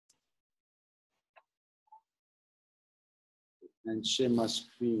and share my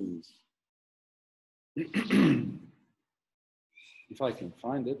screen. If I can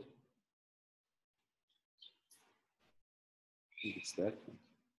find it. I think it's that one.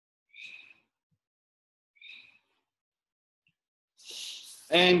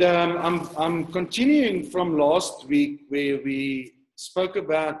 And I'm continuing from last week where we spoke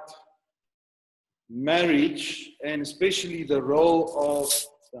about marriage and especially the role of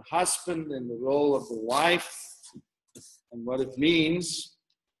the husband and the role of the wife and what it means.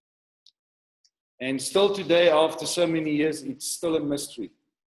 And still today, after so many years, it's still a mystery.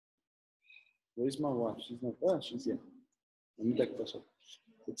 Where's my wife? She's not there. She's here.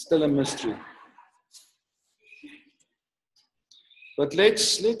 It's still a mystery. But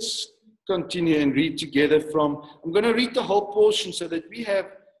let's continue and read together from, I'm going to read the whole portion so that we have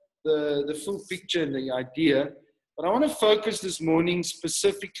the full picture and the idea. But I want to focus this morning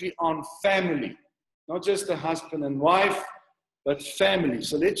specifically on family, not just the husband and wife, but family.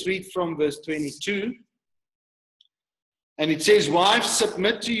 So let's read from verse 22. And it says, "Wives,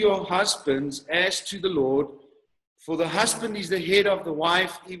 submit to your husbands as to the Lord, for the husband is the head of the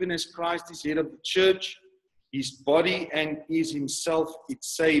wife, even as Christ is head of the church, his body, and is himself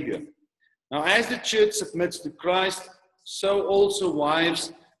its Savior. Now, as the church submits to Christ, so also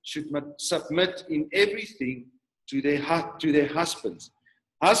wives should submit in everything to their husbands.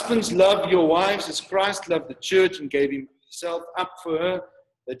 Husbands, love your wives as Christ loved the church and gave himself up for her,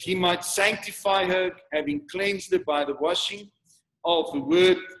 that he might sanctify her, having cleansed her by the washing of the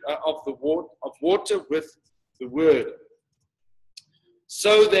word of water with the word,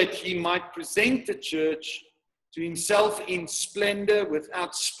 so that he might present the church to himself in splendor,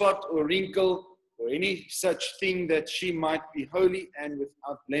 without spot or wrinkle or any such thing, that she might be holy and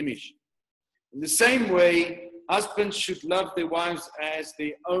without blemish. In the same way, husbands should love their wives as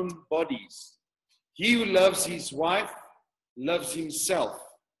their own bodies. He who loves his wife loves himself.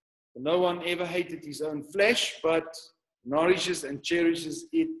 For no one ever hated his own flesh, but nourishes and cherishes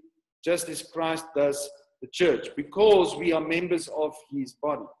it, just as Christ does the church, because we are members of his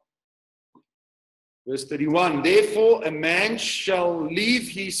body." Verse 31, "Therefore a man shall leave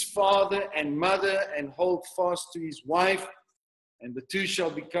his father and mother and hold fast to his wife, and the two shall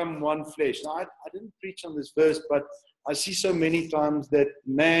become one flesh." Now, I didn't preach on this verse, but I see so many times that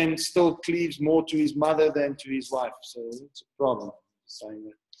man still cleaves more to his mother than to his wife. So it's a problem saying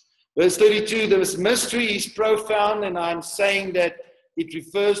that. Verse 32, "This mystery is profound, and I'm saying that it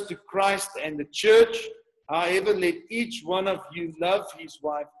refers to Christ and the church. However, let each one of you love his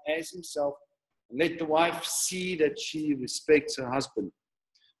wife as himself, and let the wife see that she respects her husband."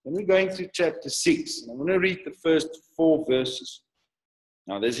 Then we're going to chapter 6. And I'm going to read the first 4 verses.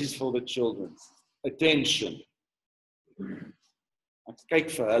 Now, this is for the children. Attention. Ek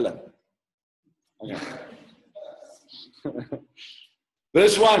kyk vir hulle. Okay.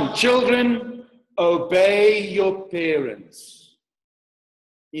 Verse 1, "Children, obey your parents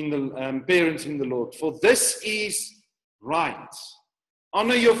in the Lord, for this is right.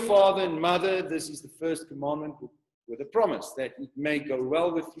 Honor your father and mother. This is the first commandment with a promise, that it may go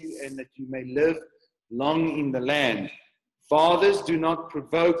well with you and that you may live long in the land. Fathers, do not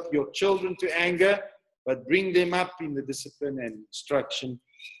provoke your children to anger, but bring them up in the discipline and instruction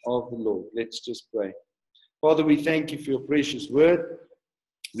of the Lord." Let's just pray. Father, we thank you for your precious word.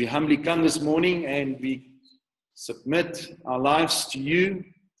 We humbly come this morning and we submit our lives to you,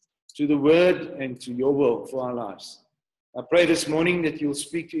 to the word, and to your will for our lives. I pray this morning that you'll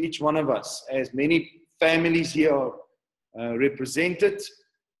speak to each one of us, as many families here are represented.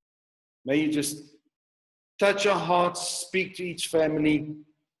 May you just touch our hearts, speak to each family,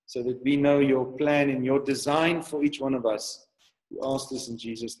 so that we know your plan and your design for each one of us. We ask this in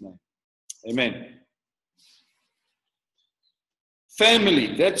Jesus' name. Amen.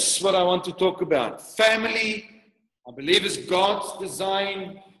 Family, that's what I want to talk about. Family, I believe, is God's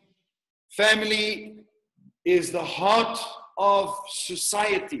design. Family is the heart of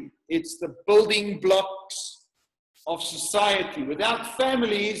society. It's the building blocks of society. Without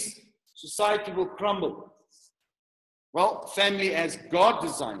families, society will crumble. Well, family as God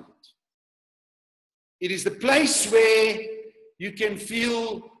designed it. It is the place where you can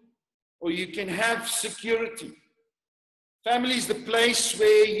feel or you can have security. Family is the place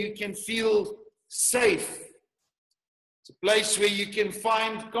where you can feel safe. It's a place where you can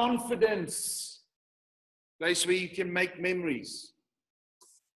find confidence. A place where you can make memories.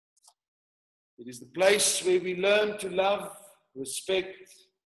 It is the place where we learn to love, respect,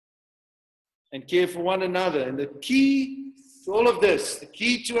 and care for one another. And the key to all of this, the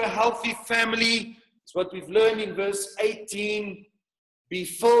key to a healthy family, is what we've learned in verse 18. Be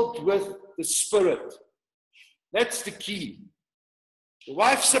filled with the Spirit. That's the key. The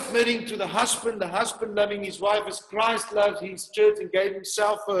wife submitting to the husband loving his wife as Christ loved his church and gave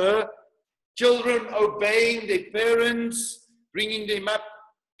himself for her. Children obeying their parents, bringing them up,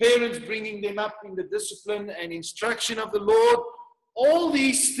 parents bringing them up in the discipline and instruction of the Lord. All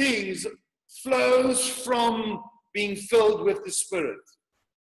these things flows from being filled with the Spirit.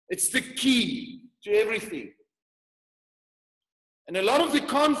 It's the key to everything. And a lot of the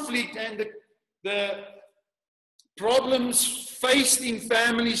conflict and the problems faced in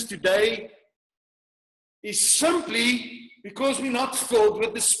families today is simply because we're not filled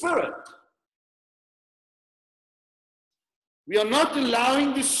with the Spirit. We are not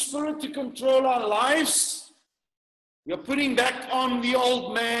allowing the Spirit to control our lives. We are putting back on the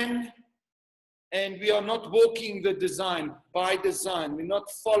old man, and we are not walking the design by design. We're not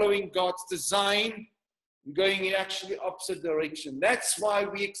following God's design. We're going in actually opposite direction. That's why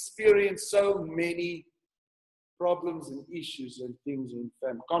we experience so many problems and issues and things in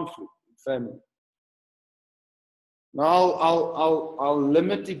family, conflict in family. Now I'll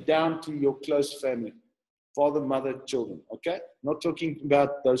limit it down to your close family. Father, mother, children, okay? Not talking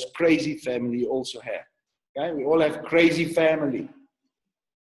about those crazy family you also have, okay? We all have crazy family.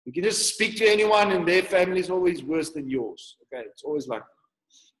 You can just speak to anyone and their family is always worse than yours, okay? It's always like that.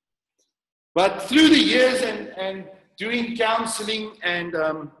 But through the years and doing counseling and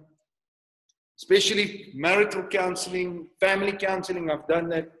especially marital counseling, family counseling, I've done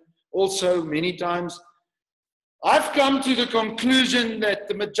that also many times. I've come to the conclusion that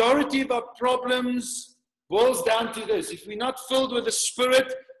the majority of our problems boils down to this. If we're not filled with the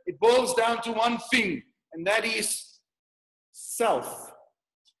Spirit, it boils down to one thing, and that is self.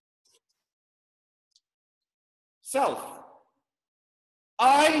 Self.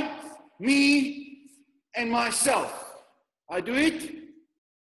 I, me, and myself. I do it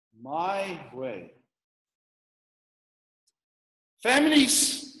my way.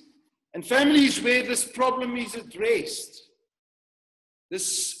 Families where this problem is addressed,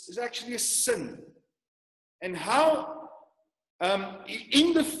 this is actually a sin. And how,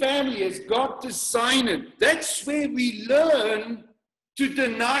 in the family, as God designed it, that's where we learn to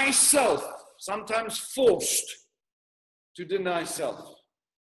deny self, sometimes forced to deny self.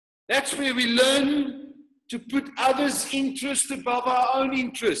 That's where we learn to put others' interest above our own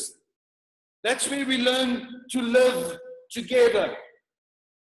interest. That's where we learn to live together,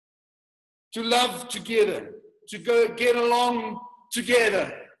 to love together, to get along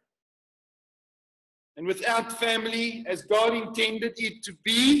together. And without family, as God intended it to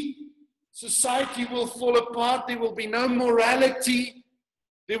be, society will fall apart. There will be no morality.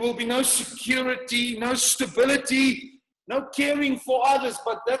 There will be no security, no stability, no caring for others,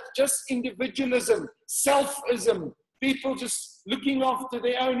 but that's just individualism, selfism, people just looking after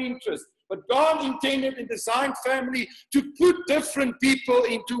their own interests. But God intended and designed family to put different people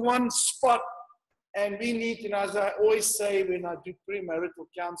into one spot. And we need, and as I always say when I do premarital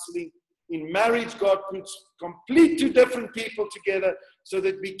counseling, in marriage, God puts complete two different people together so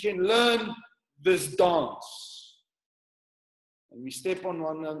that we can learn this dance. And we step on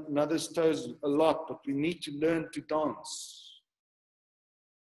one another's toes a lot, but we need to learn to dance.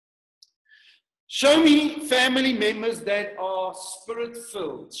 Show me family members that are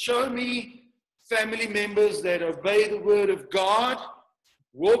Spirit-filled. Show me family members that obey the word of God,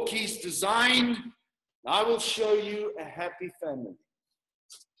 walk His design. I will show you a happy family.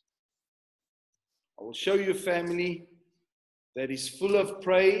 I will show you a family that is full of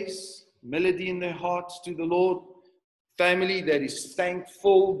praise, melody in their hearts to the Lord, family that is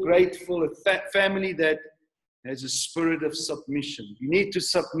thankful, grateful, a family that has a spirit of submission. You need to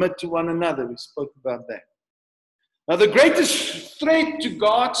submit to one another. We spoke about that. Now, the greatest threat to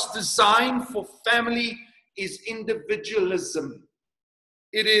God's design for family is individualism.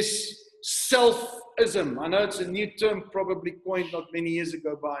 It is selfism. I know it's a new term probably coined not many years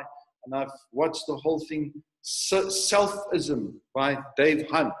ago by, and I've watched the whole thing, Selfism by Dave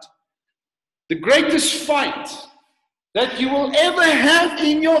Hunt. The greatest fight that you will ever have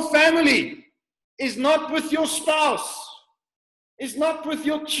in your family is not with your spouse, is not with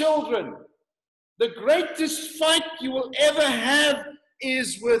your children. The greatest fight you will ever have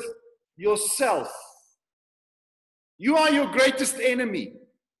is with yourself. You are your greatest enemy.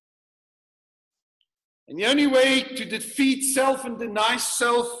 And the only way to defeat self and deny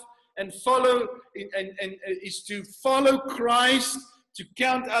self and follow is to follow Christ, to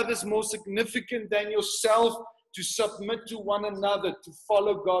count others more significant than yourself, to submit to one another, to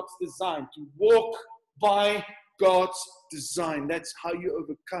follow God's design, to walk by God's design. That's how you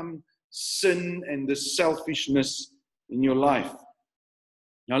overcome sin and the selfishness in your life.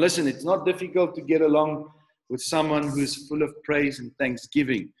 Now listen, it's not difficult to get along with someone who is full of praise and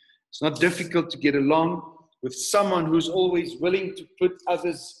thanksgiving. It's not difficult to get along with someone who's always willing to put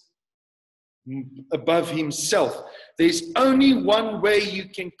others above himself. There's only one way you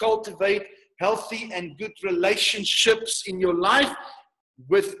can cultivate healthy and good relationships in your life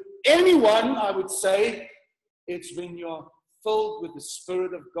with anyone, I would say. It's when you're filled with the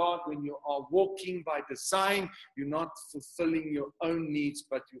Spirit of God, when you are walking by design. You're not fulfilling your own needs,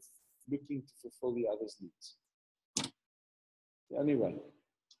 but you're looking to fulfill the other's needs. The only way.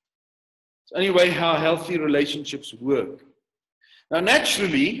 It's the only way how healthy relationships work. Now,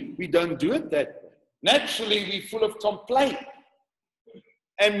 naturally, we don't do it that way. Naturally, we're full of complaint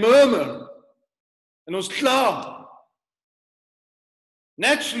and murmur and ons kla.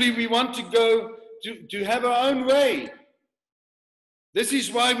 Naturally, we want to go to have our own way. This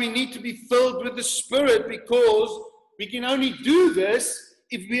is why we need to be filled with the Spirit, because we can only do this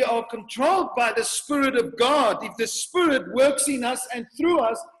if we are controlled by the Spirit of God, if the Spirit works in us and through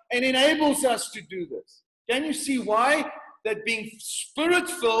us and enables us to do this. Can you see why that being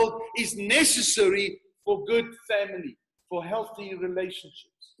Spirit-filled is necessary for good family, for healthy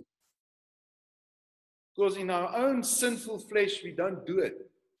relationships? Because in our own sinful flesh, we don't do it.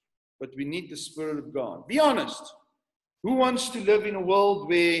 But we need the Spirit of God. Be honest. Who wants to live in a world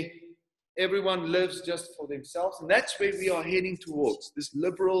where everyone lives just for themselves? And that's where we are heading towards, this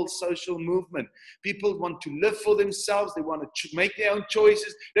liberal social movement. People want to live for themselves. They want to make their own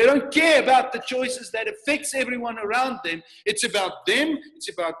choices. They don't care about the choices that affects everyone around them. It's about them. It's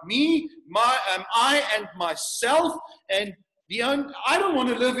about me, I and myself. And I don't want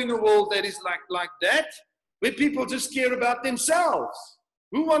to live in a world that is like that, where people just care about themselves.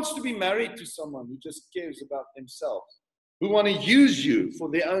 Who wants to be married to someone who just cares about themselves? Who want to use you for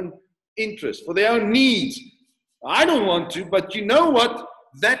their own interests, for their own needs? I don't want to, but you know what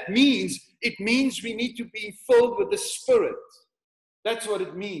that means? It means we need to be filled with the Spirit. That's what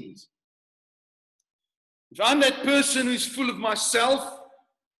it means. If I'm that person who's full of myself,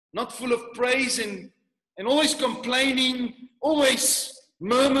 not full of praise and always complaining, always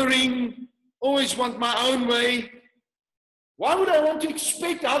murmuring, always want my own way, why would I want to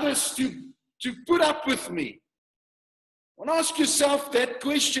expect others to put up with me? I want to ask yourself that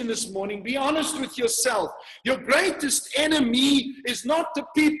question this morning. Be honest with yourself. Your greatest enemy is not the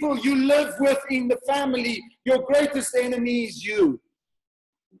people you live with in the family. Your greatest enemy is you.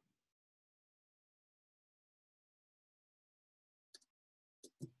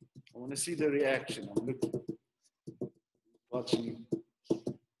 I want to see the reaction. I'm watching you.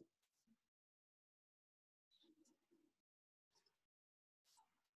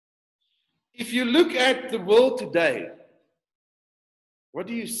 If you look at the world today, what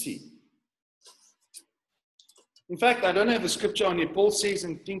do you see? In fact, I don't have a scripture on here. Paul says,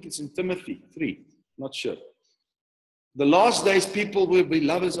 and I think it's in Timothy 3, not sure. The last days, people will be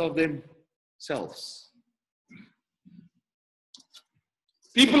lovers of themselves.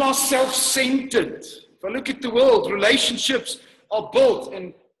 People are self-centered. If I look at the world, relationships are built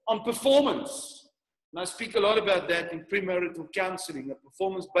on performance. And I speak a lot about that in premarital counseling, a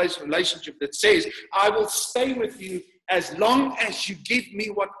performance-based relationship that says, I will stay with you as long as you give me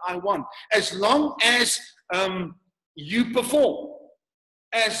what I want, as long as you perform,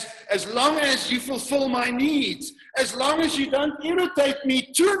 as long as you fulfill my needs, as long as you don't irritate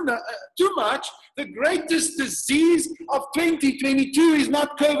me too much. The greatest disease of 2022 is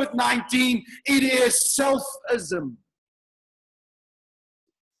not COVID-19, it is selfism.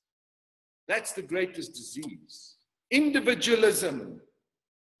 That's the greatest disease. Individualism.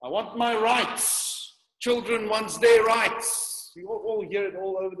 I want my rights. Children want their rights. You all hear it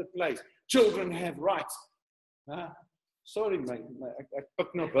all over the place. Children have rights. Sorry, mate. I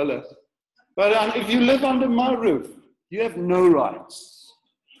pick no billet. But if you live under my roof, you have no rights.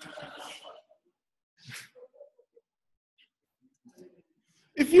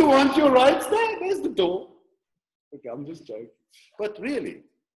 If you want your rights, there's the door. Okay, I'm just joking. But really,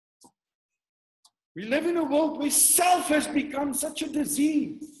 we live in a world where self has become such a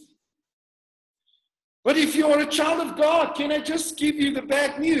disease. But if you're a child of God, can I just give you the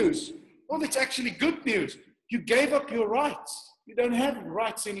bad news? Well, that's actually good news. You gave up your rights. You don't have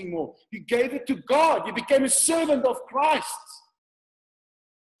rights anymore. You gave it to God. You became a servant of Christ.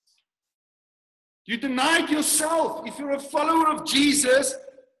 You denied yourself. If you're a follower of Jesus,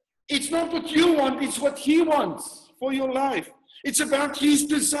 it's not what you want, it's what He wants for your life. It's about His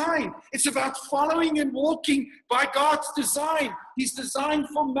design. It's about following and walking by God's design. His design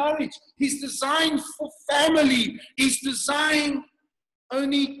for marriage. His design for family. His design.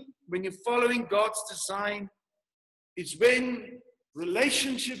 Only when you're following God's design, it's when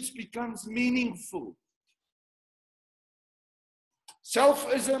relationships becomes meaningful.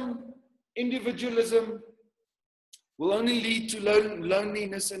 Selfism, individualism will only lead to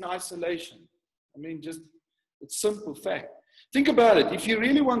loneliness and isolation. I mean, just it's simple fact. Think about it. If you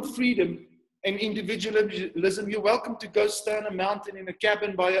really want freedom and individualism, you're welcome to go stay on a mountain in a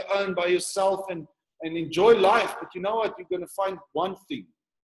cabin by your own, by yourself, and enjoy life. But you know what? You're going to find one thing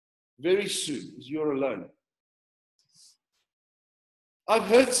very soon, is you're alone. I've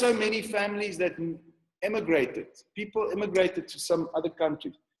heard so many families that emigrated. People immigrated to some other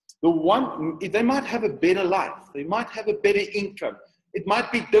country. They might have a better life. They might have a better income. It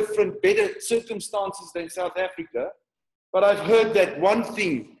might be different, better circumstances than South Africa. But I've heard that one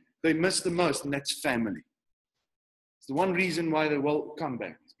thing they miss the most, and that's family. It's the one reason why they will come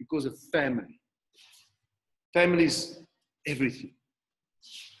back. It's because of family. Family is everything.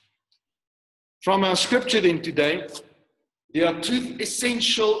 From our scripture then today, there are two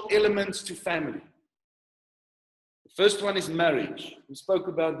essential elements to family. The first one is marriage. We spoke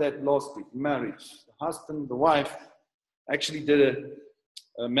about that last week, marriage. The husband, the wife, actually did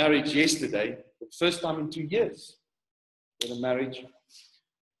a marriage yesterday, the first time in 2 years, did a marriage.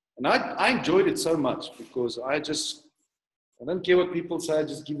 And I enjoyed it so much because I don't care what people say, I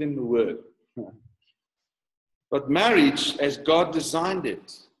just give them the word. But marriage, as God designed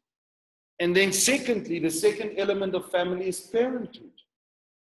it. And then secondly, the second element of family is parenthood.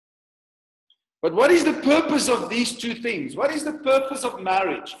 But what is the purpose of these two things? What is the purpose of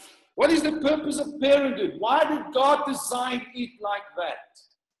marriage? What is the purpose of parenthood? Why did God design it like that?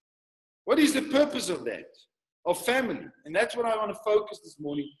 What is the purpose of that? Of family? And that's what I want to focus this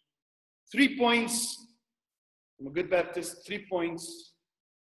morning. 3 points. I'm a good Baptist. 3 points.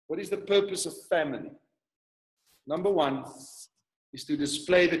 What is the purpose of family? Number one is to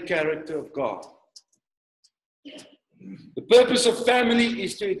display the character of God. The purpose of family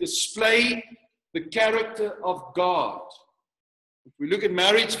is to display the character of God. If we look at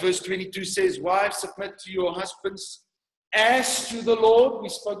marriage, verse 22 says, wives, submit to your husbands as to the Lord. We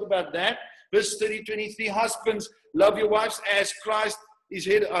spoke about that. Verse 23, husbands, love your wives as Christ is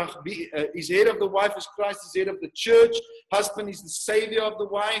head of the wife, as Christ is head of the church. Husband is the savior of the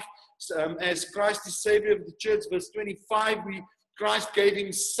wife, as Christ is savior of the church. Verse 25, Christ gave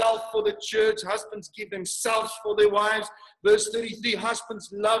himself for the church. Husbands give themselves for their wives. Verse 33, husbands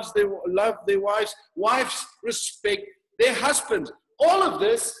love their wives. Wives respect their husbands. All of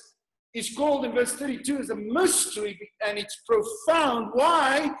this is called in verse 32 as a mystery, and it's profound.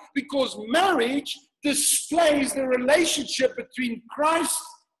 Why? Because marriage displays the relationship between Christ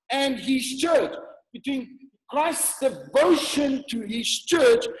and his church. Between Christ's devotion to his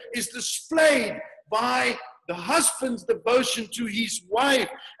church is displayed by the husband's devotion to his wife,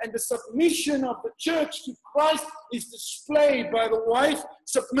 and the submission of the church to Christ is displayed by the wife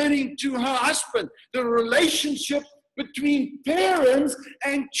submitting to her husband. The relationship between parents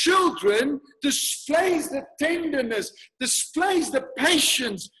and children displays the tenderness, displays the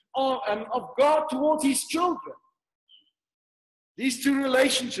patience of God towards his children. These two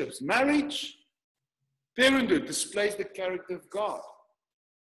relationships, marriage, parenthood, displays the character of God.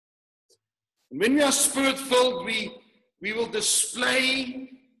 And when we are spirit-filled, we will display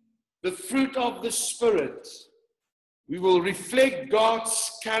the fruit of the Spirit. We will reflect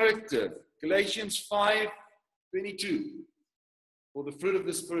God's character. Galatians 5:22. For the fruit of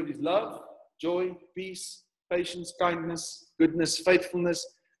the Spirit is love, joy, peace, patience, kindness, goodness, faithfulness,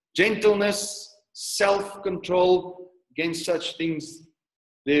 gentleness, self-control. Against such things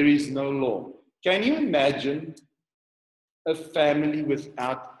there is no law. Can you imagine a family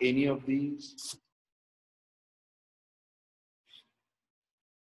without any of these?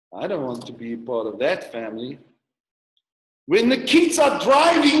 I don't want to be a part of that family. When the kids are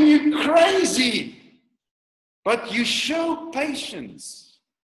driving you crazy, but you show patience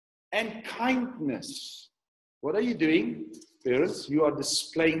and kindness, what are you doing, parents? You are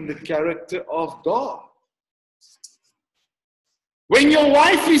displaying the character of God. When your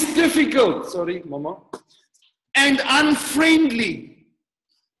wife is difficult, sorry, Mama, and unfriendly,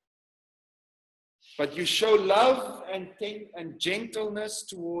 but you show love and gentleness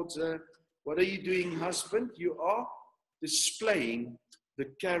towards her, what are you doing, husband? You are displaying the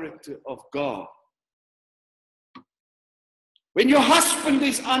character of God. When your husband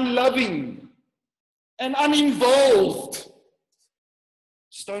is unloving and uninvolved,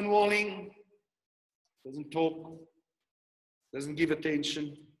 stonewalling, doesn't talk, doesn't give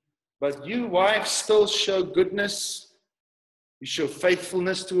attention, but you, wife, still show goodness, you show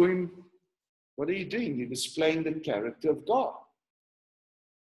faithfulness to him, what are you doing? You're displaying the character of God.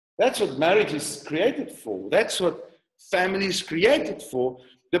 That's what marriage is created for. That's what family is created for.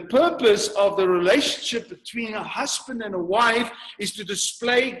 The purpose of the relationship between a husband and a wife is to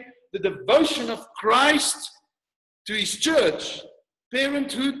display the devotion of Christ to his church.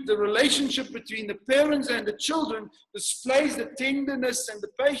 Parenthood, the relationship between the parents and the children, displays the tenderness and the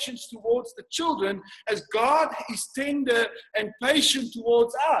patience towards the children as God is tender and patient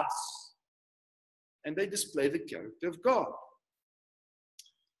towards us. And they display the character of God.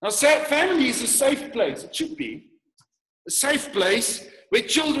 Now, family is a safe place. It should be a safe place where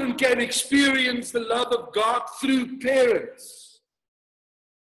children can experience the love of God through parents.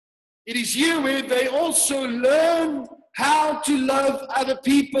 It is here where they also learn how to love other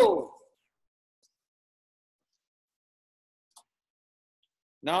people.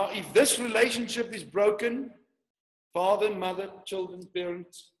 Now, if this relationship is broken, father, mother, children,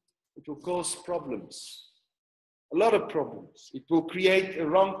 parents, it will cause problems. A lot of problems. It will create a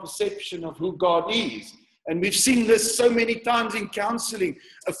wrong perception of who God is. And we've seen this so many times in counseling.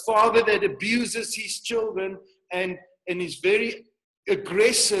 A father that abuses his children and is very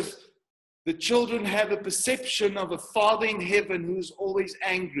aggressive. The children have a perception of a father in heaven who's always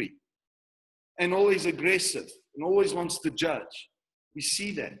angry and always aggressive and always wants to judge. We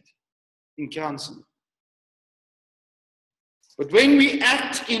see that in counseling. But when we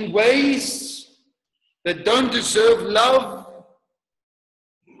act in ways that don't deserve love,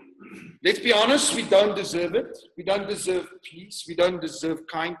 let's be honest, we don't deserve it. We don't deserve peace. We don't deserve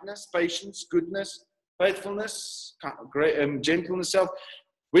kindness, patience, goodness, faithfulness, gentleness, self.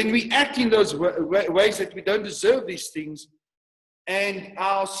 When we act in those ways that we don't deserve these things, and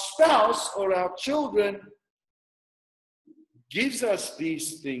our spouse or our children gives us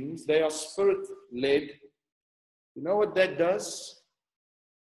these things, they are spirit-led, you know what that does?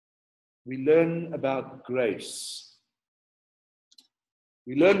 We learn about grace.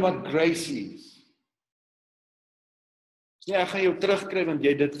 We learn what grace is. Ek gaan jou terugkry want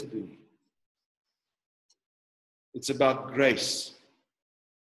jy dit gedoen. It's about grace.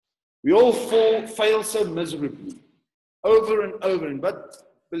 We all fail so miserably, over and over. But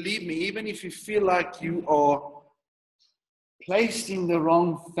believe me, even if you feel like you are placed in the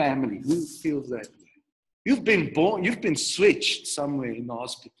wrong family, who feels that way? You've been switched somewhere in the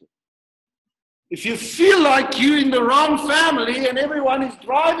hospital. If you feel like you're in the wrong family and everyone is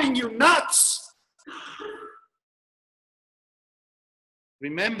driving you nuts,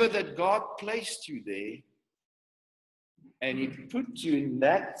 remember that God placed you there. And He put you in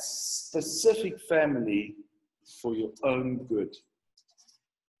that specific family for your own good.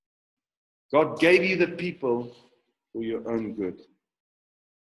 God gave you the people for your own good.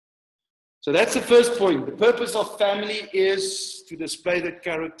 So that's the first point. The purpose of family is to display the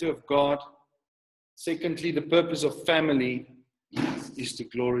character of God. Secondly, the purpose of family is to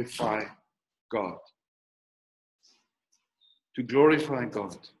glorify God. To glorify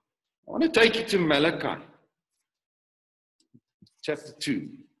God. I want to take you to Malachi. Chapter 2.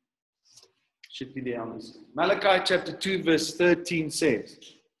 Should be there on this. Malachi chapter 2 verse 13 says,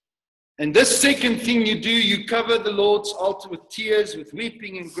 and this second thing you do, you cover the Lord's altar with tears, with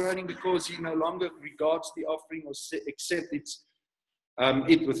weeping and groaning, because He no longer regards the offering or accepts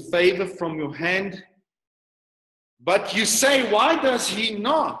it with favor from your hand. But you say, why does He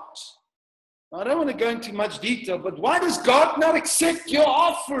not? I don't want to go into much detail, but why does God not accept your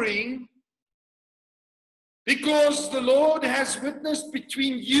offering? Because the Lord has witnessed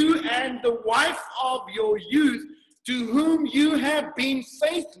between you and the wife of your youth, to whom you have been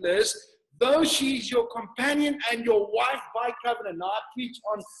faithless, though she is your companion and your wife by covenant. Now I preach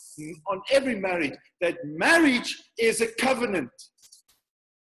on every marriage, that marriage is a covenant.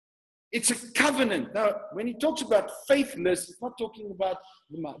 It's a covenant. Now, when he talks about faithless, it's not talking about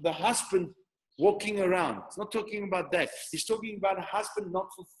the husband walking around. It's not talking about that. He's talking about a husband not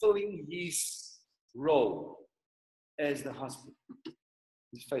fulfilling his role as the husband.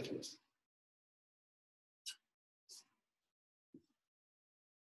 He's faithless.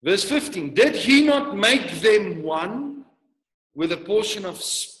 Verse 15, did He not make them one with a portion of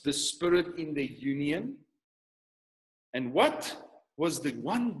the Spirit in their union? And what was the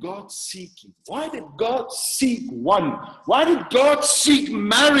one God seeking? Why did God seek one? Why did God seek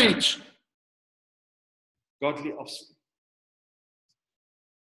marriage? Godly offspring.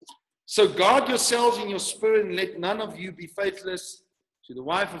 So guard yourselves in your spirit, and let none of you be faithless to the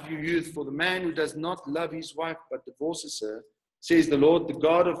wife of your youth. For the man who does not love his wife but divorces her, says the Lord, the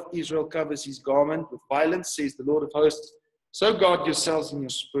God of Israel covers his garment with violence, says the Lord of hosts. So guard yourselves in your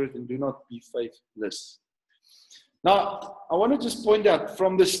spirit and do not be faithless. Now, I want to just point out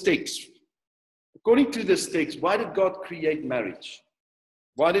from this text, according to this text, why did God create marriage?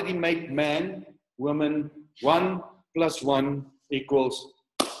 Why did He make man, woman, 1 + 1 =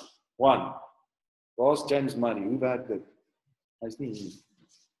 1. Waar's James Murray? Hoe werk dit? Hy's nie hier.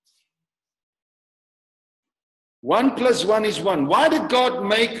 1 plus 1 is 1. Why did God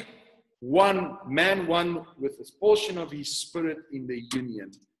make man one with a portion of his spirit in the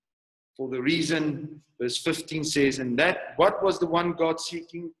union? For the reason, verse 15 says, and that, what was the one God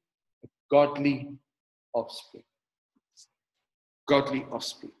seeking? A godly offspring. Godly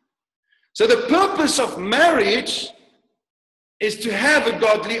offspring. So the purpose of marriage is to have a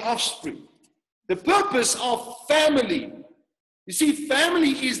godly offspring. The purpose of family. You see,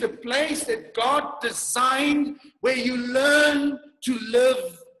 family is the place that God designed where you learn to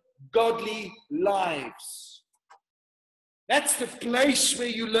live godly lives. That's the place where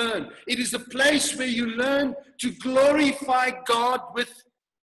you learn. It is the place where you learn to glorify God with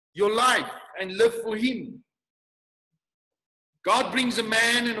your life and live for Him. God brings a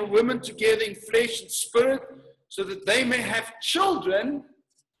man and a woman together in flesh and spirit so that they may have children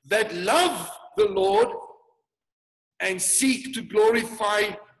that love the Lord and seek to glorify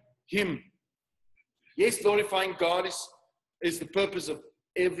Him. Yes, glorifying God is the purpose of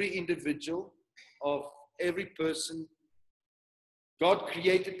every individual, of every person. God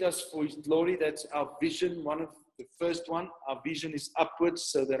created us for His glory. That's our vision, one of the first one. Our vision is upwards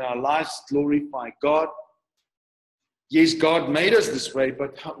so that our lives glorify God. Yes, God made us this way,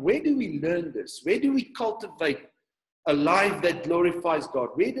 but where do we learn this? Where do we cultivate a life that glorifies God?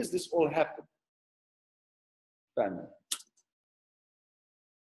 Where does this all happen? Family.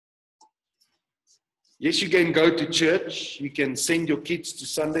 Yes, you can go to church. You can send your kids to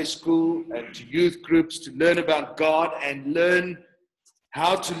Sunday school and to youth groups to learn about God and learn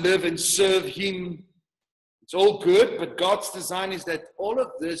how to live and serve Him. It's all good, but God's design is that all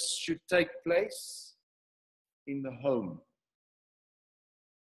of this should take place in the home.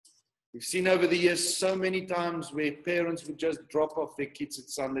 We've seen over the years so many times where parents would just drop off their kids at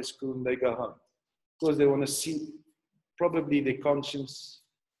Sunday school and they go home because they want to see probably their conscience,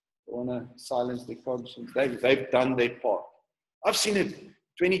 they want to silence their conscience. They've done their part. I've seen it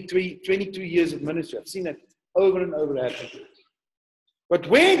 22 years of ministry. I've seen it over and over happen. But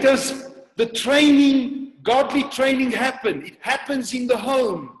where does the training, godly training happen? It happens in the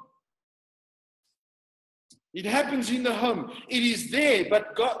home. It happens in the home. It is there,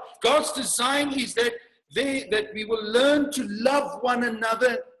 but God's design is that we will learn to love one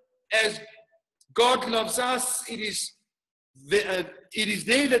another as God loves us. It is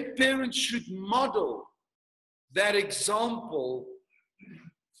there that parents should model that example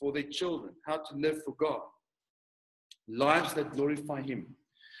for their children, how to live for God. Lives that glorify Him.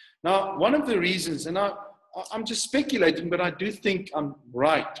 Now, one of the reasons, and I'm just speculating, but I do think I'm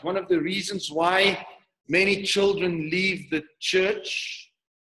right. One of the reasons why many children leave the church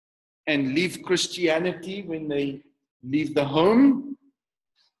and leave Christianity when they leave the home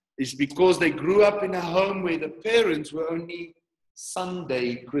is because they grew up in a home where the parents were only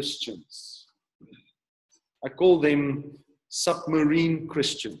Sunday Christians. I call them submarine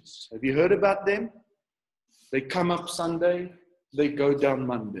Christians. Have you heard about them? They come up Sunday, they go down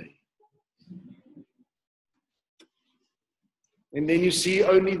Monday. And then you see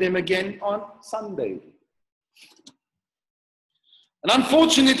only them again on Sunday. And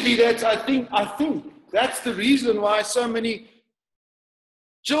unfortunately, I think that's the reason why so many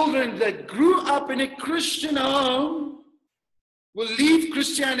children that grew up in a Christian home will leave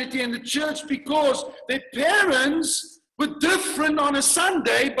Christianity and the church because their parents were different on a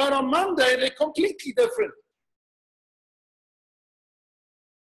Sunday, but on Monday they're completely different.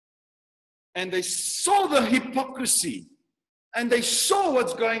 And they saw the hypocrisy and they saw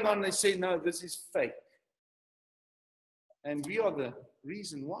what's going on. They say, no, this is fake. And we are the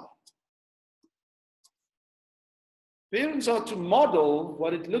reason why. Parents are to model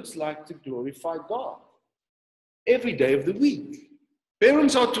what it looks like to glorify God every day of the week.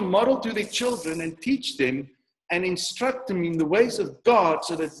 Parents are to model to their children and teach them and instruct them in the ways of God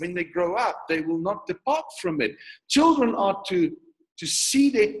so that when they grow up, they will not depart from it. Children are to see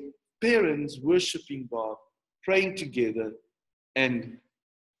their parents worshiping God, praying together, and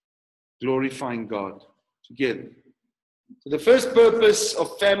glorifying God together. So the first purpose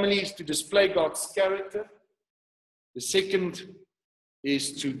of family is to display God's character. The second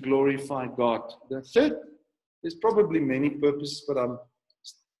is to glorify God. The third, there's probably many purposes, but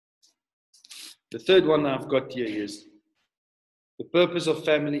the third one I've got here is the purpose of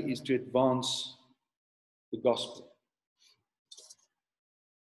family is to advance the gospel.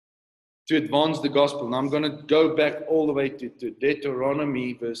 To advance the gospel. Now I'm going to go back all the way to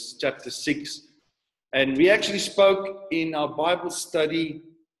Deuteronomy, chapter 6. And we actually spoke in our Bible study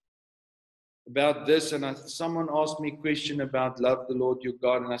about this, and someone asked me a question about love the Lord your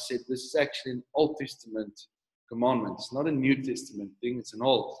God, and I said, this is actually an Old Testament commandment. It's not a New Testament thing, it's an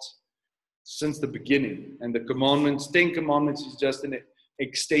Old. Since the beginning. And the commandments, 10 commandments is just an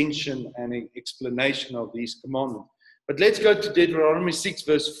extension and an explanation of these commandments. But let's go to Deuteronomy 6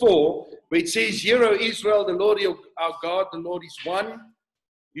 verse 4, where it says, Hear, O Israel, the Lord our God, the Lord is one.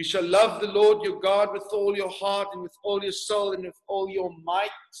 You shall love the Lord your God with all your heart and with all your soul and with all your might.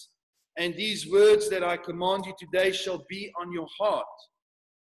 And these words that I command you today shall be on your heart.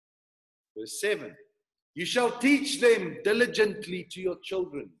 Verse 7. You shall teach them diligently to your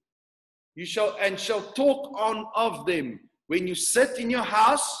children. You shall talk on of them when you sit in your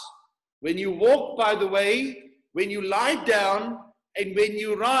house, when you walk by the way, when you lie down, and when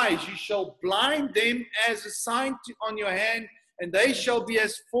you rise. You shall blind them as a sign on your hand, and they shall be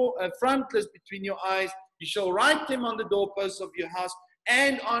as frontlets between your eyes. You shall write them on the doorposts of your house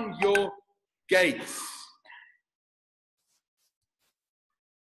and on your gates.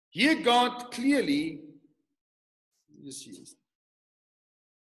 Here God clearly,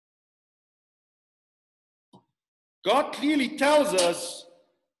 God clearly tells us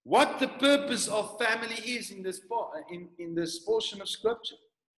what the purpose of family is in this portion of Scripture.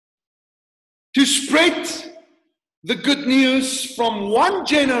 To spread the good news from one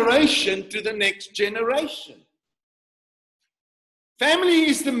generation to the next generation. Family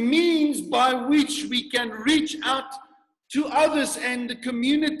is the means by which we can reach out to others and the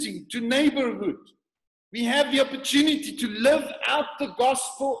community, to neighborhood. We have the opportunity to live out the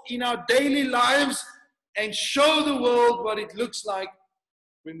gospel in our daily lives and show the world what it looks like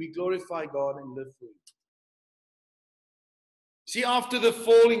when we glorify God and live for Him. See, after the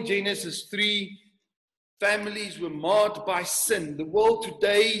fall in Genesis 3, families were marred by sin. The world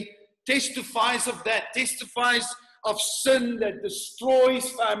today testifies of that, testifies of sin that destroys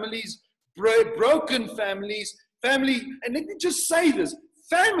families, broken families. Family, and let me just say this,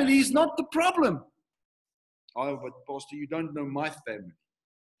 family is not the problem. Oh, but Pastor, you don't know my family.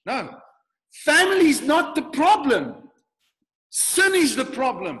 No. Family is not the problem. Sin is the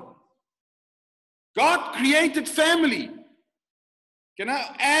problem. God created family. Can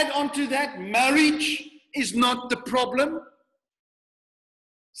I add on to that? Marriage is not the problem.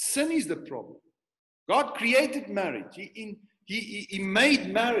 Sin is the problem. God created marriage. He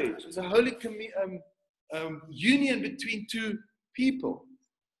made marriage as a holy union between two people.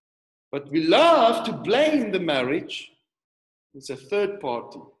 But we love to blame the marriage. It's a third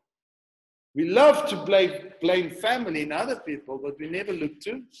party. We love to blame family and other people, but we never look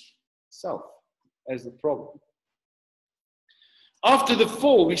to self as the problem. After the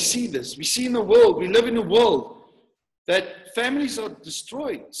fall, we see this. We see in the world, we live in a world that families are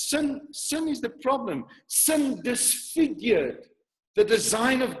destroyed. Sin is the problem. Sin disfigured the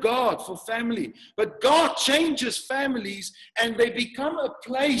design of God for family. But God changes families and they become a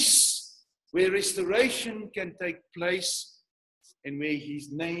place where restoration can take place and where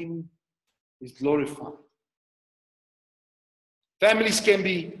His name is glorified. Families can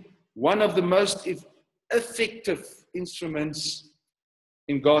be one of the most effective instruments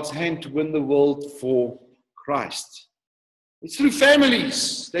in God's hand to win the world for Christ. It's through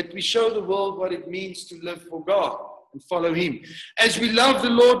families that we show the world what it means to live for God and follow Him. As we love the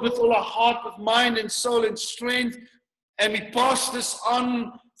Lord with all our heart, with mind and soul and strength, and we pass this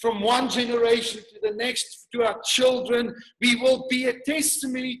on from one generation to the next, to our children, we will be a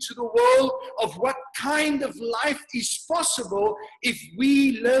testimony to the world of what kind of life is possible if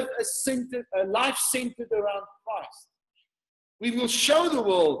we live a life centered around Christ. We will show the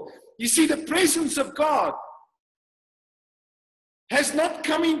world. You see, the presence of God has not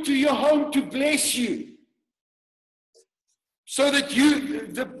come into your home to bless you. So that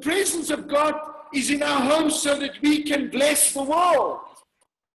the presence of God is in our home so that we can bless the world.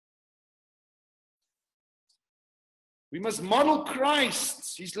 We must model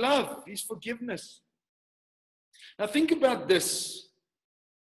Christ, His love, His forgiveness. Now think about this.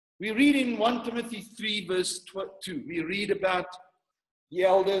 We read in 1 Timothy 3 verse 2, we read about the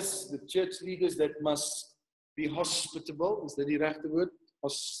elders, the church leaders that must be hospitable. Is that the right word?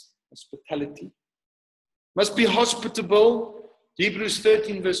 Hospitality. Must be hospitable. Hebrews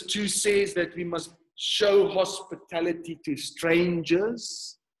 13 verse 2 says that we must show hospitality to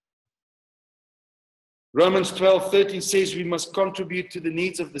strangers. Romans 12:13 says we must contribute to the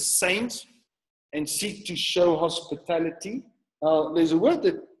needs of the saints and seek to show hospitality. There's a word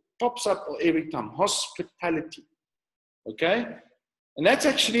that pops up every time, hospitality. Okay? And that's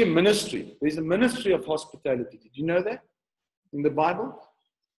actually a ministry. There's a ministry of hospitality. Did you know that in the Bible?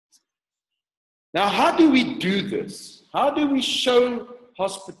 Now, how do we do this? How do we show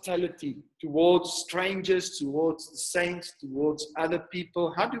hospitality towards strangers, towards the saints, towards other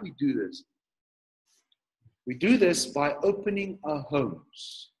people. How do we do this? We do this by opening our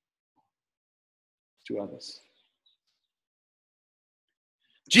homes to others.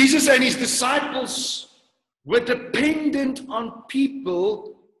 Jesus and his disciples were dependent on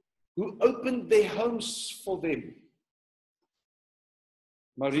people who opened their homes for them.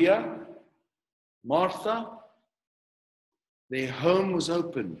 Maria, Martha, their home was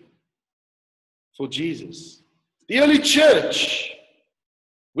open for Jesus. The early church,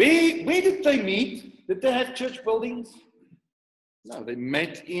 where did they meet? Did they have church buildings? No, they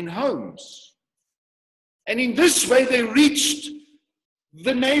met in homes. And in this way they reached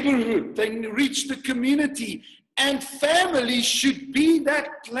the neighborhood, they reached the community. And family should be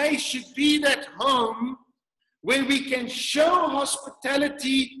that place, should be that home where we can show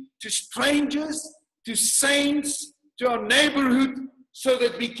hospitality to strangers, to saints, to our neighborhood, so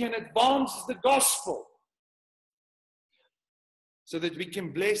that we can advance the gospel, so that we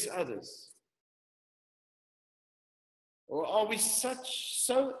can bless others. Or are we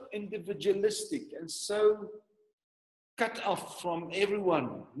so individualistic and so cut off from everyone?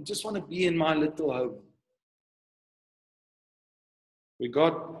 We just want to be in my little home. Where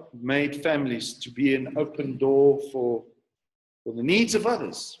God made families to be an open door for the needs of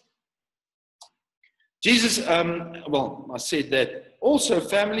others. Jesus, I said that. Also,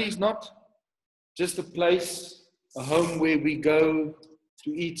 family is not just a place, a home where we go to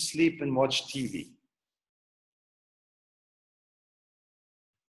eat, sleep, and watch TV.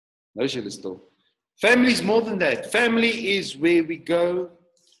 No, still. Family is more than that. Family is where we go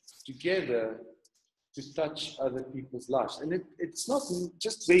together to touch other people's lives. And it's not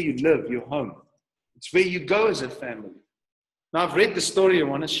just where you live, your home. It's where you go as a family. Now, I've read the story. I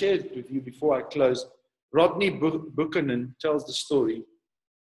want to share it with you before I close. Rodney Buchanan tells the story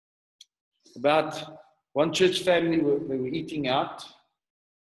about one church family. They were eating out.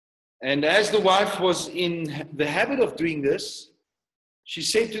 And as the wife was in the habit of doing this, she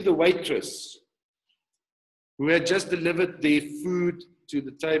said to the waitress, who had just delivered their food to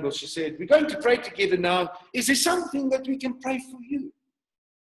the table, she said, "We're going to pray together now. Is there something that we can pray for you?"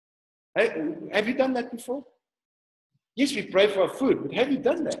 Have you done that before? Yes, we pray for our food, but have you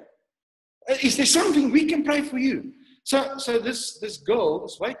done that? Is there something we can pray for you? So this girl,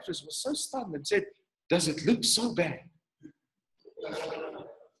 this waitress, was so stunned and said, "Does it look so bad?"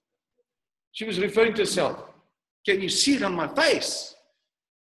 She was referring to herself. "Can you see it on my face?"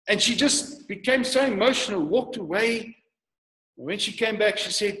 And she just became so emotional, walked away. And when she came back,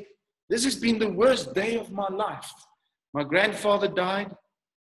 she said, "This has been the worst day of my life. My grandfather died.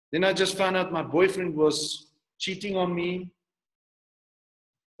 Then I just found out my boyfriend was cheating on me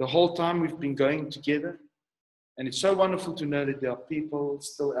the whole time we've been going together. And it's so wonderful to know that there are people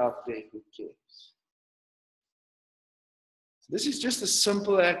still out there who cares." This is just a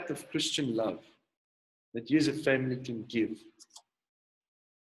simple act of Christian love that you as a family can give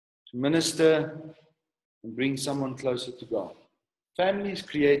to minister and bring someone closer to God. Family is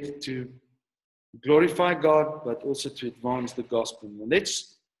created to glorify God, but also to advance the gospel. Now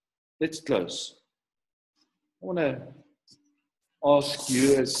let's close. I want to ask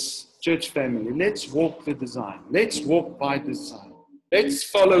you as church family, let's walk the design. Let's walk by design. Let's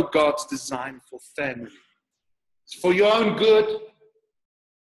follow God's design for family. It's for your own good.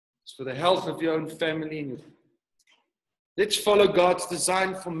 It's for the health of your own family. Let's follow God's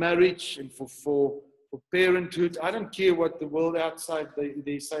design for marriage and for parenthood. I don't care what the world outside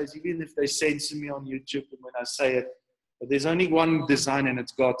they says, even if they censor me on YouTube and when I say it. But there's only one design, and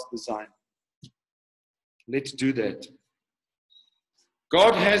it's God's design. Let's do that.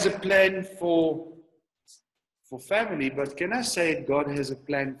 God has a plan for family, but can I say it? God has a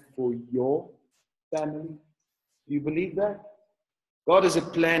plan for your family. Do you believe that? God has a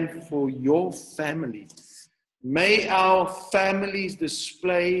plan for your family. May our families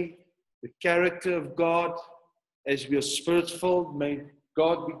display the character of God as we are spirit-filled. May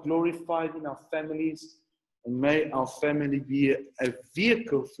God be glorified in our families. And may our family be a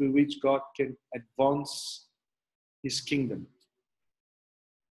vehicle through which God can advance His kingdom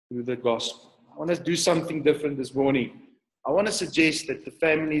through the gospel. I want to do something different this morning. I want to suggest that the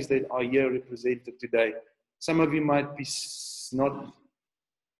families that are here represented today, some of you might be not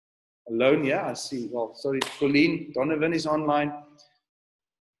alone. Yeah, I see. Well, sorry, Colleen, Donovan is online.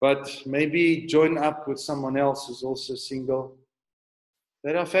 But maybe join up with someone else who's also single.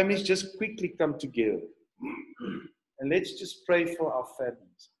 That our families just quickly come together. And let's just pray for our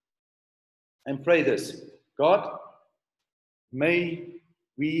families. And pray this: God, may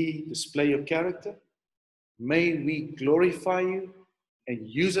we display your character. May we glorify you. and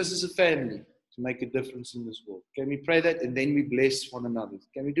use us as a family to make a difference in this world. Can we pray that? And then we bless one another.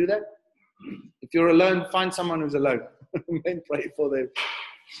 Can we do that? If you're alone, find someone who's alone and then pray for them.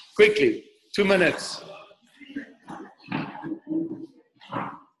 Quickly, 2 minutes.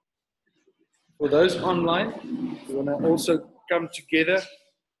 For those online, we want to also come together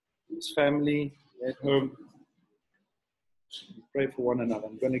as family at home. Pray for one another.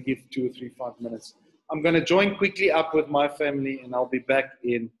 I'm going to give 2 or 3, 5 minutes. I'm going to join quickly up with my family, and I'll be back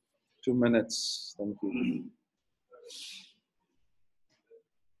in 2 minutes. Thank you.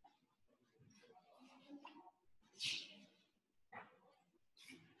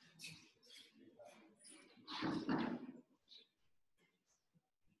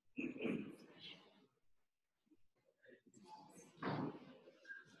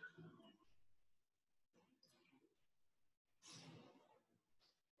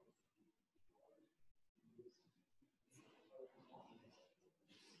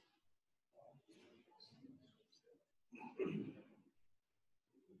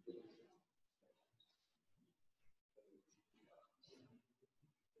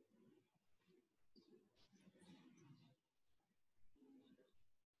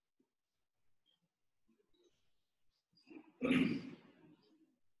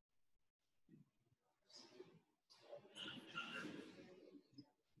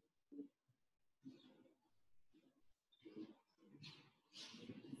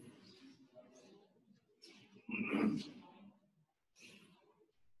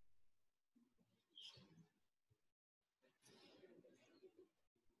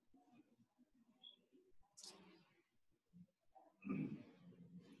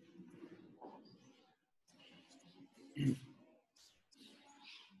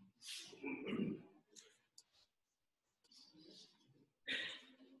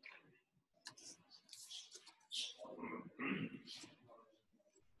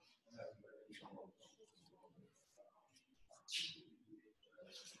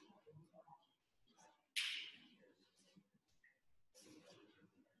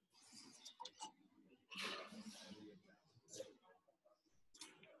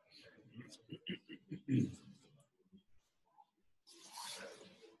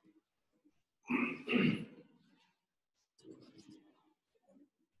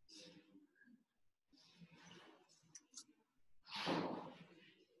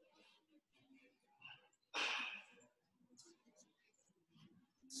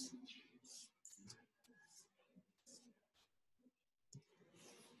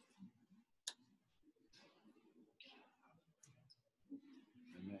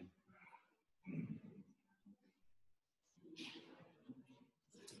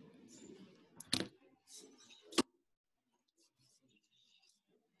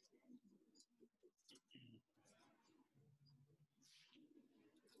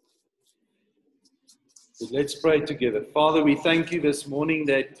 Let's pray together. Father, we thank you this morning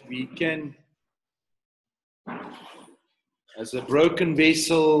that we can, as a broken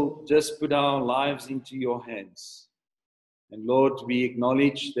vessel, just put our lives into your hands. And Lord, we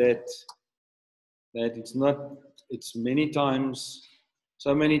acknowledge that it's many times,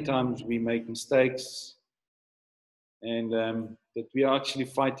 so many times we make mistakes, and that we are actually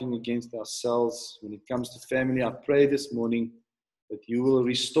fighting against ourselves when it comes to family. I pray this morning that you will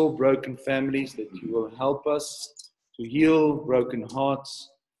restore broken families, that you will help us to heal broken hearts.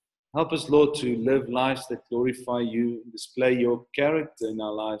 Help us, Lord, to live lives that glorify you, display your character in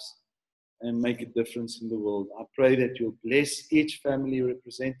our lives, and make a difference in the world. I pray that you'll bless each family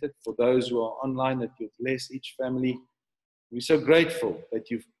represented. For those who are online, that you'll bless each family. We're so grateful that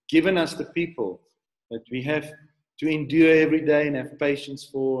you've given us the people that we have to endure every day and have patience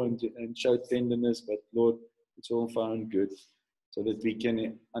for and show tenderness. But Lord, it's all for our own good, so that we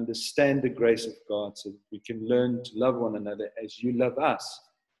can understand the grace of God, so that we can learn to love one another as you love us,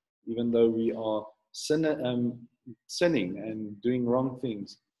 even though we are sinning and doing wrong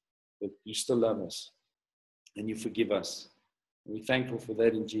things, but you still love us and you forgive us. And we're thankful for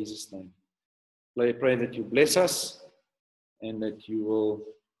that in Jesus' name. I pray that you bless us and that you will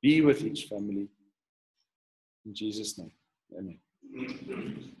be with each family. In Jesus' name, amen.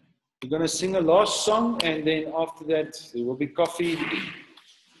 We're going to sing a last song, and then after that, there will be coffee.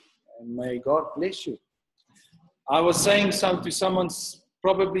 And may God bless you. I was saying to someone,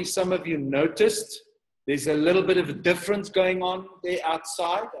 probably some of you noticed, there's a little bit of a difference going on there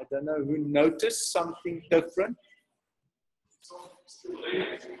outside. I don't know who noticed something different.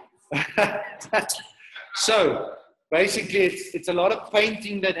 So, basically, it's a lot of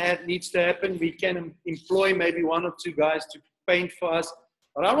painting that needs to happen. We can employ maybe 1 or 2 guys to paint for us.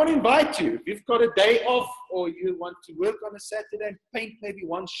 But I want to invite you, if you've got a day off or you want to work on a Saturday and paint maybe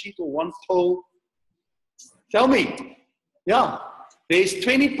one sheet or one pole, tell me. Yeah, there's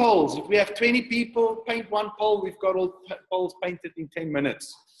 20 poles. If we have 20 people, paint one pole, we've got all poles painted in 10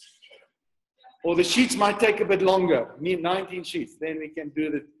 minutes. Or the sheets might take a bit longer, 19 sheets, then we can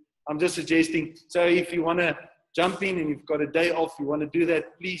do that. I'm just suggesting, so if you want to jump in and you've got a day off, you want to do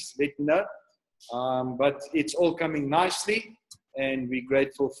that, please let me know. But it's all coming nicely, and we're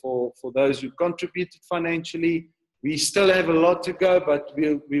grateful for those who contributed financially. We still have a lot to go, but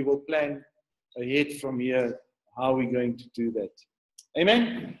we will plan ahead from here how we're going to do that.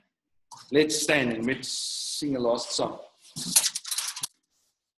 Amen? Let's stand and let's sing a last song.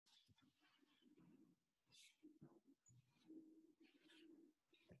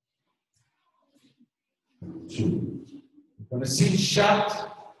 We're going to sing Shout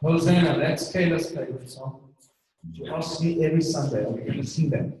Hosanna. That's Kayla's favorite song. She asks me every Sunday, are we going to sing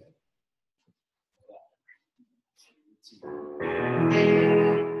that?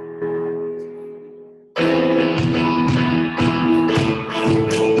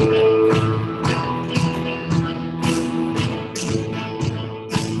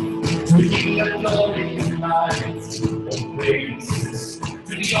 To the glory and light and praises,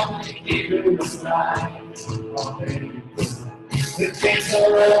 to the only giver of life. Amen. The gates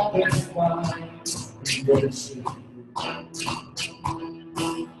are open wide, we worship you.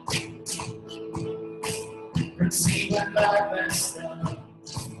 Receive what life has done,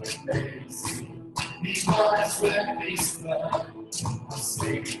 amazing. These lives will be spun, our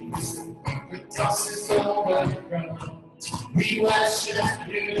Savior. The cross is overgrown, we worship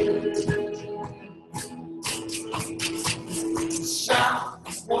you. Shout,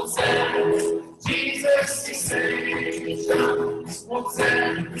 Hosanna, Jesus is saved. Shout,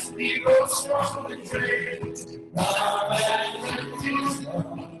 Hosanna, He rose from the grave. Amen.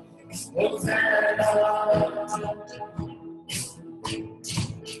 Hosanna.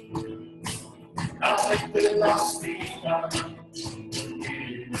 Now let the lost be found.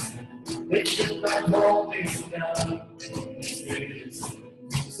 They should not hold me down.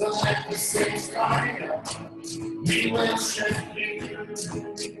 So let the saints cry out. We worship you,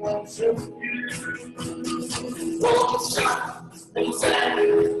 we worship you. Oh, shout, Hosanna,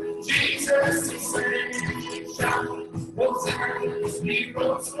 Jesus is saved. Shout, Hosanna, He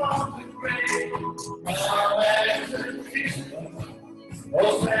rose from the grave. Hallelujah,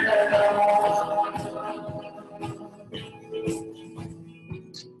 Hosanna.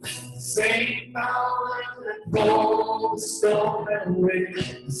 Same power that rolled the stone away,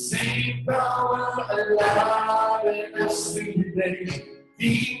 the same power alive in us today.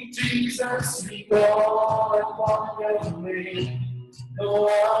 King Jesus, we call upon your name, no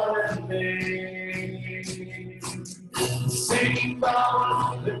other name. The same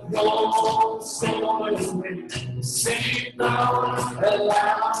power that rolled the stone away, the same power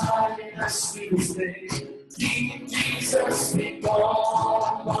alive in us today. King Jesus, we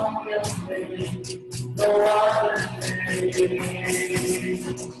call upon your name, no other name.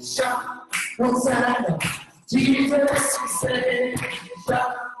 Shout, Hosanna, Jesus is saved.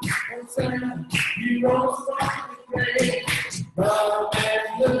 Shout, Hosanna, He rose from the grave.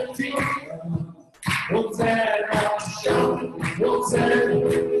 Melody, Hosanna, shout, Hosanna,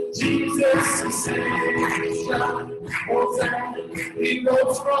 Jesus is saved. Shout, Hosanna, He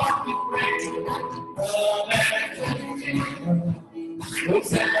rose from the grave.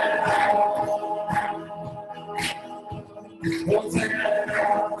 Hosanna, Hosanna,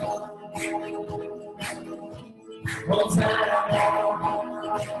 Hosanna,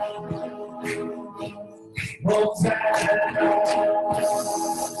 Hosanna.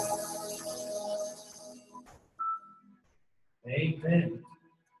 Amen.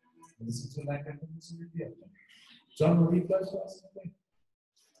 Listen to like I can listen to you. John, will you close for us?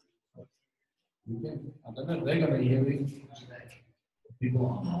 I don't know, they're going to hear it. People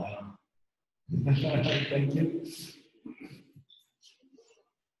online. Thank you.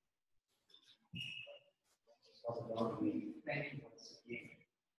 Father God, we thank you once again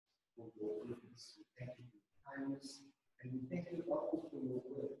for your goodness. We thank you for your kindness. And we thank you also for your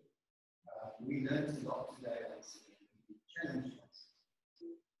word. We learned a lot today once again. You challenged us.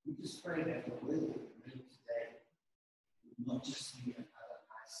 We just pray that your word that we learned today will not just be another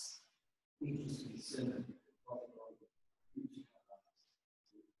nice, interesting sermon, but God will reach our lives,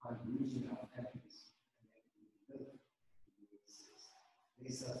 find reaching our families, and make them live.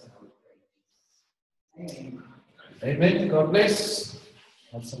 Bless us and our prayer. Amen. Amen. God bless.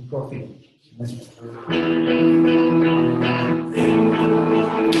 Have some coffee. Amen.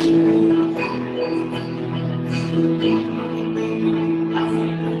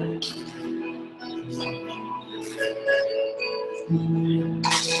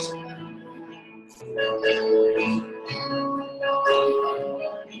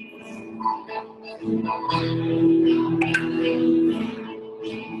 Thank you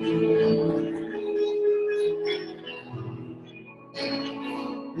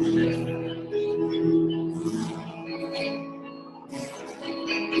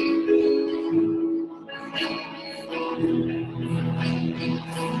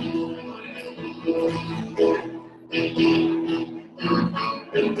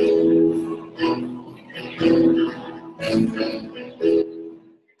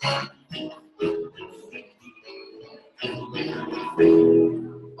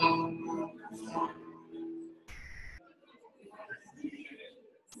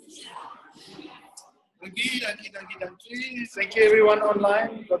everyone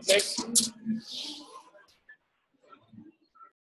online. God bless you.